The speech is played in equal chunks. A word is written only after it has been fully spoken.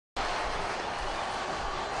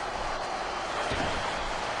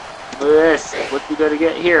Look at this. What's he gonna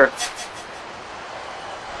get here?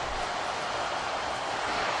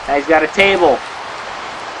 Now he's got a table.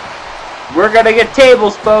 We're gonna get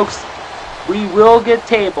tables, folks. We will get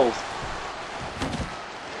tables.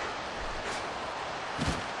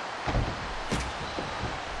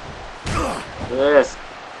 Look at this.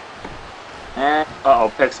 And,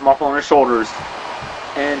 uh-oh, picks him up on his shoulders.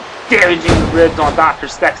 And damaging the ribs on Dr.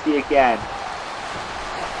 Sexy again.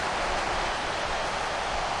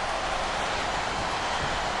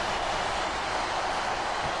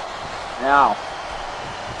 Now,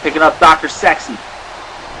 picking up Dr. Sexy.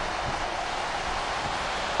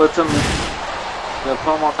 Puts him, gonna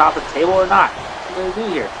put him on top of the table or not? What are you gonna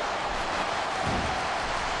do here?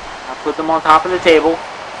 I put them on top of the table.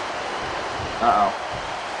 Uh-oh.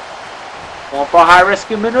 Going for a high risk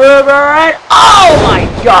maneuver, and oh my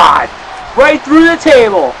god! Right through the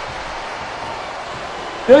table!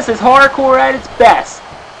 This is hardcore at its best.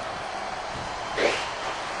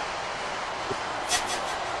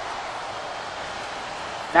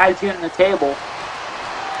 Now he's getting the table.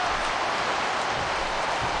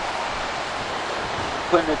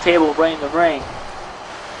 Putting the table right in the ring.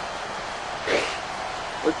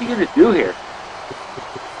 What's he gonna do here?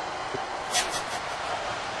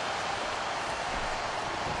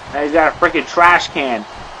 Now he's got a freaking trash can.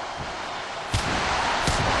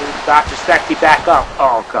 Dr. Sexy back up.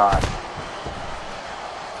 Oh god.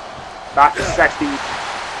 Dr. Sexy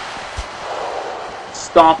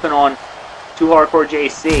stomping on Too Hardcore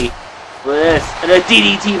JC. Look at this. And a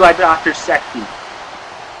DDT by Dr. Sexy.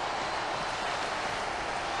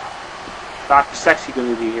 Dr. Sexy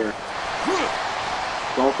gonna be here.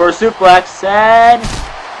 Going for a suplex and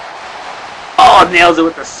oh, nails it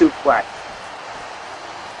with the suplex.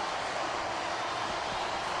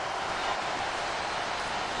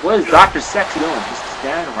 What is Dr. Sexy doing? Just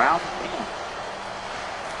standing around? Damn.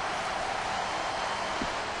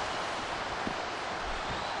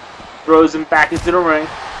 Throws him back into the ring.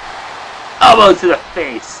 Elbow to the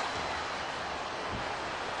face.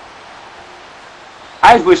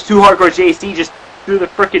 I just wish Too Hardcore JC just threw the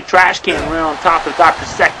frickin' trash can right on top of Dr.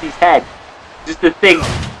 Sexy's head. Just to think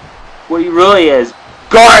what he really is.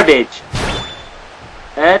 Garbage!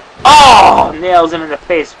 And, oh! Nails him in the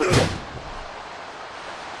face with the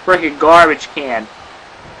frickin' garbage can.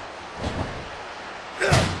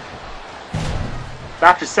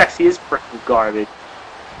 Dr. Sexy is frickin' garbage.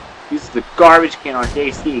 Uses the garbage can on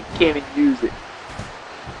JC. Can't even use it.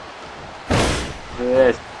 Look at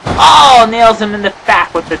this. Oh! Nails him in the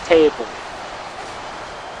back with the table.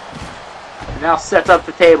 And now sets up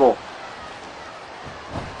the table.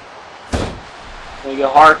 There you go.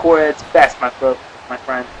 Hardcore at its best, my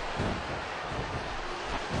friend.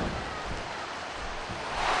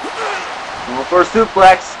 Going for a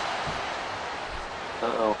suplex.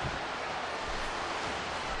 Uh-oh.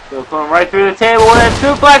 So put him right through the table and then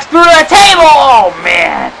suplex through the table! Oh,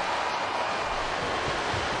 man!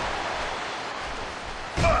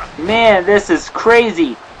 Man, this is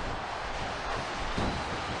crazy.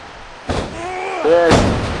 This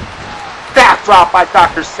backdrop by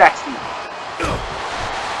Dr. Sexy.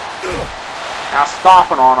 Now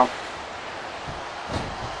stomping on him.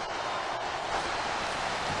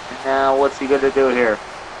 And now what's he gonna do here?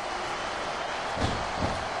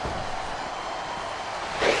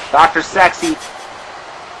 Dr. Sexy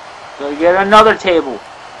gonna get another table.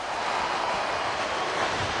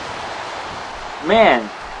 Man,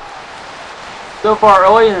 so far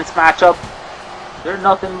early in this matchup, they're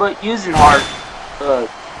nothing but using hard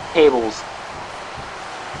tables.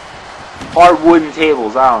 Hard wooden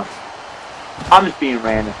tables, I'm just being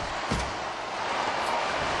random.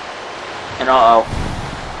 And uh-oh.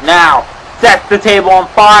 Now, set the table on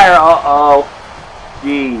fire, uh-oh.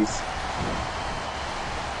 Jeez.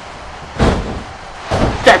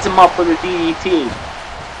 Sets him up with a DDT.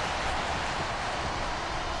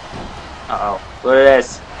 Uh-oh. Look at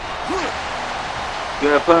this.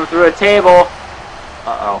 Gonna put him through a table.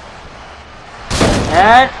 Uh-oh.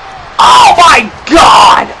 And oh my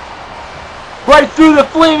god! Right through the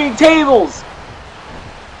flaming tables!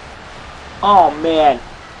 Oh man.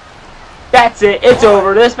 That's it. It's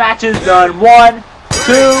over. This match is done. 1,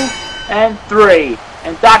 2, and 3.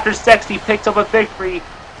 And Dr. Sexy picks up a victory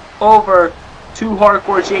over Too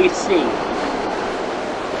Hardcore JC.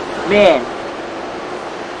 Man.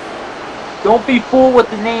 Don't be fooled with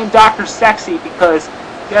the name Dr. Sexy, because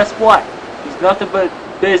guess what? He's nothing but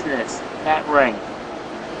business in that ring.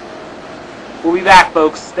 We'll be back,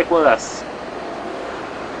 folks. Stick with us.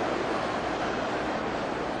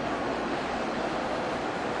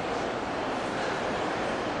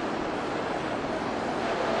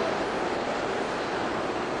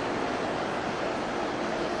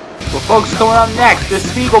 Well, folks, coming up next, the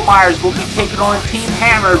Spegalmyers will be taking on Team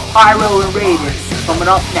Hammer, Pyro, and Raiden. Coming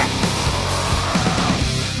up next.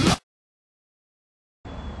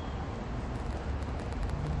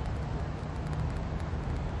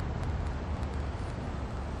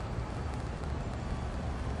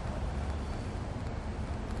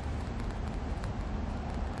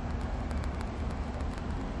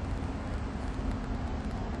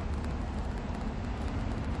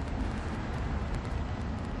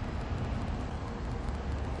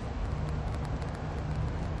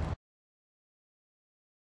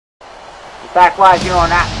 Back live here on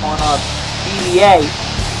EBA.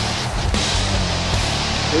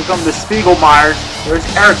 Here come the Spegalmyers. There's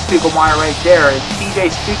Eric Spegalmyer right there, and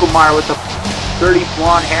TJ Spegalmyer with the dirty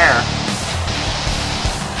blonde hair.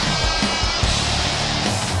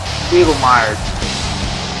 Spegalmyers.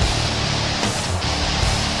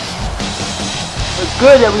 It's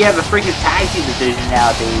good that we have a freaking tag team division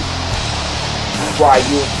nowadays. Why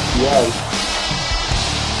USPA?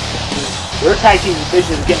 Their tag team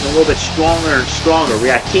division is getting a little bit stronger and stronger. We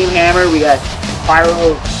got Team Hammer, we got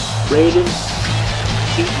Pyro, Raiden.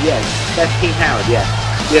 Yes, that's Team Hammer, yeah.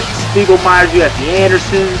 We have the Spegalmyers, we got the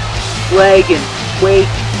Andersons, Flag, and Quake.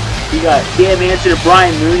 We got Damn Answer to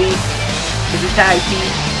Brian Mooney as a tag team.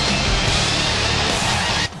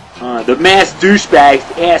 The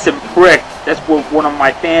Maskedouchedbags, ass and prick. That's what one of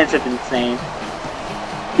my fans have been saying.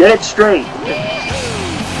 Get it straight.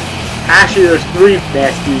 Actually, there's 3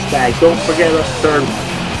 Maskedouchedbags. Don't forget about the 3rd one.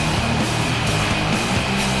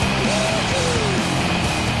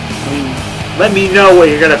 Let me know what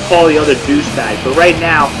you're gonna call the other douchebag. But right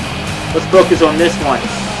now, let's focus on this one.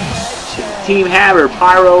 Team Hammer,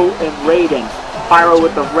 Pyro, and Raiden. Pyro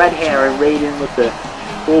with the red hair and Raiden with the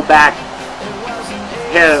full back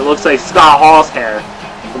hair that looks like Scott Hall's hair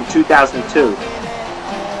from 2002.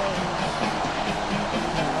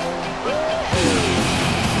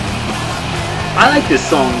 I like this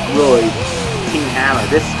song, really, Team Hammer.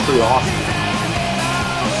 This is pretty awesome.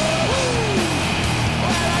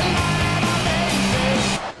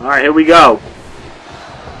 Alright, here we go.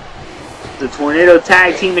 The Tornado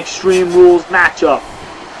Tag Team Extreme Rules matchup.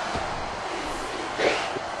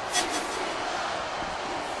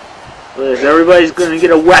 Everybody's gonna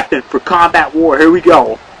get a weapon for combat war. Here we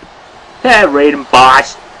go. Hey, Raiden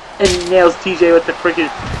botched and nails TJ with the freaking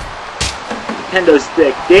Nintendo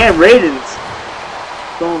stick. Damn, Raiden's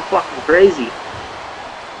going fucking crazy.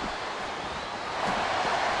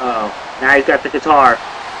 Uh-oh. Now he's got the guitar.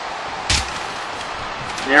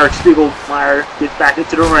 And Eric Spegalmyer gets back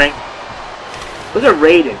into the ring. Look at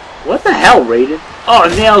Raiden. What the hell, Raiden?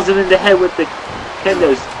 Oh, nails him in the head with the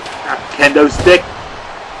kendo stick.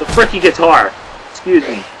 The freaking guitar. Excuse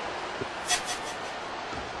me.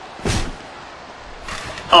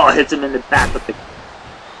 Oh, hits him in the back with the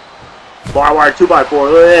barbed wire 2x4.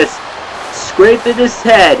 Look at this. Scraped in his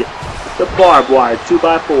head with the barbed wire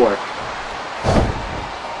 2x4.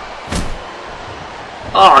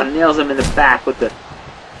 Oh, nails him in the back with the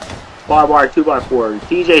barbed wire 2x4.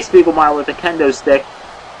 TJ Spegalmyer with the kendo stick.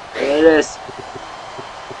 Look at this.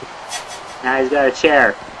 Now he's got a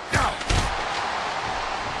chair.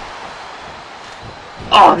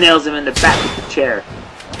 Oh, nails him in the back with the chair.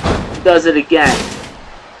 Does it again.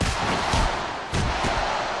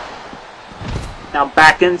 Now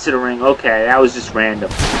back into the ring. Okay, that was just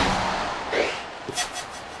random.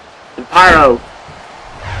 And Pyro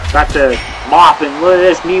got the mop, and look at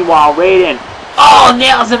this. Meanwhile, Raiden. Oh,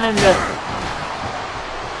 nails him in the.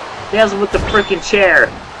 Nails him with the freaking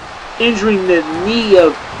chair, injuring the knee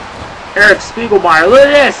of Eric Spegalmyer. Look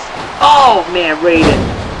at this. Oh man, Raiden.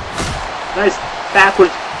 Nice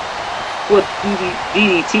backwards flip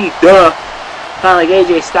DDT. Duh. Kind of like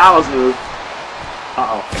AJ Styles' move.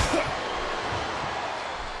 Uh-oh.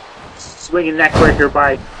 Swinging neckbreaker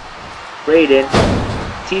by Raiden.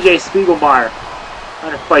 TJ Spegalmyer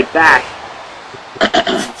trying to fight back.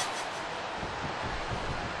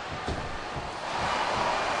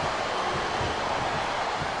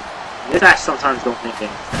 This match sometimes don't make any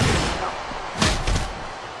sense.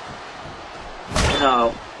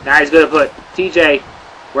 No. Now he's gonna put TJ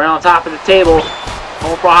right on top of the table.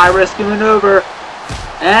 Going for a high risk maneuver.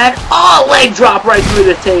 And oh, leg drop right through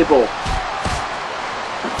the table.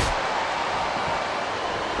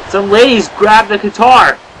 Some ladies grab the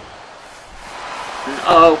guitar. And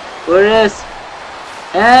oh, look at this.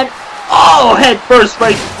 And oh, head first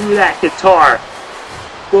right through that guitar.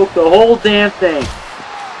 Broke the whole damn thing.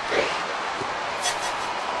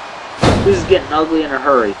 This is getting ugly in a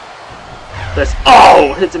hurry. This,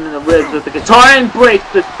 oh, hits him in the ribs with the guitar and breaks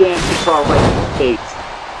the damn guitar right in the face.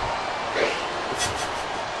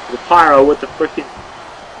 The Pyro with the freaking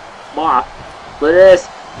off. Look at this.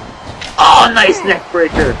 Oh, nice neck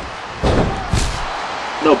breaker.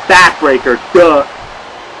 No, backbreaker. Duh.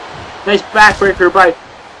 Nice backbreaker by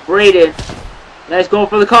Raiden. Nice going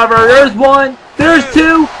for the cover. There's one. There's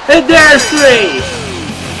two. And there's three.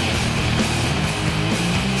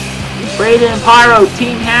 Raiden and Pyro,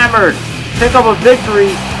 team hammered. Pick up a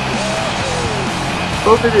victory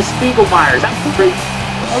over the Spegalmyers.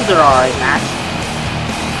 That was an alright match.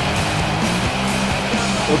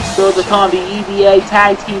 It's still to come, the EBA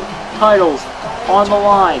tag team titles on the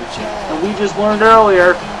line. And we just learned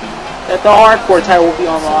earlier that the hardcore title will be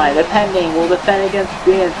on the line. The Pending will defend against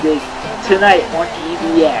Danzig tonight on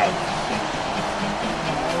EBA.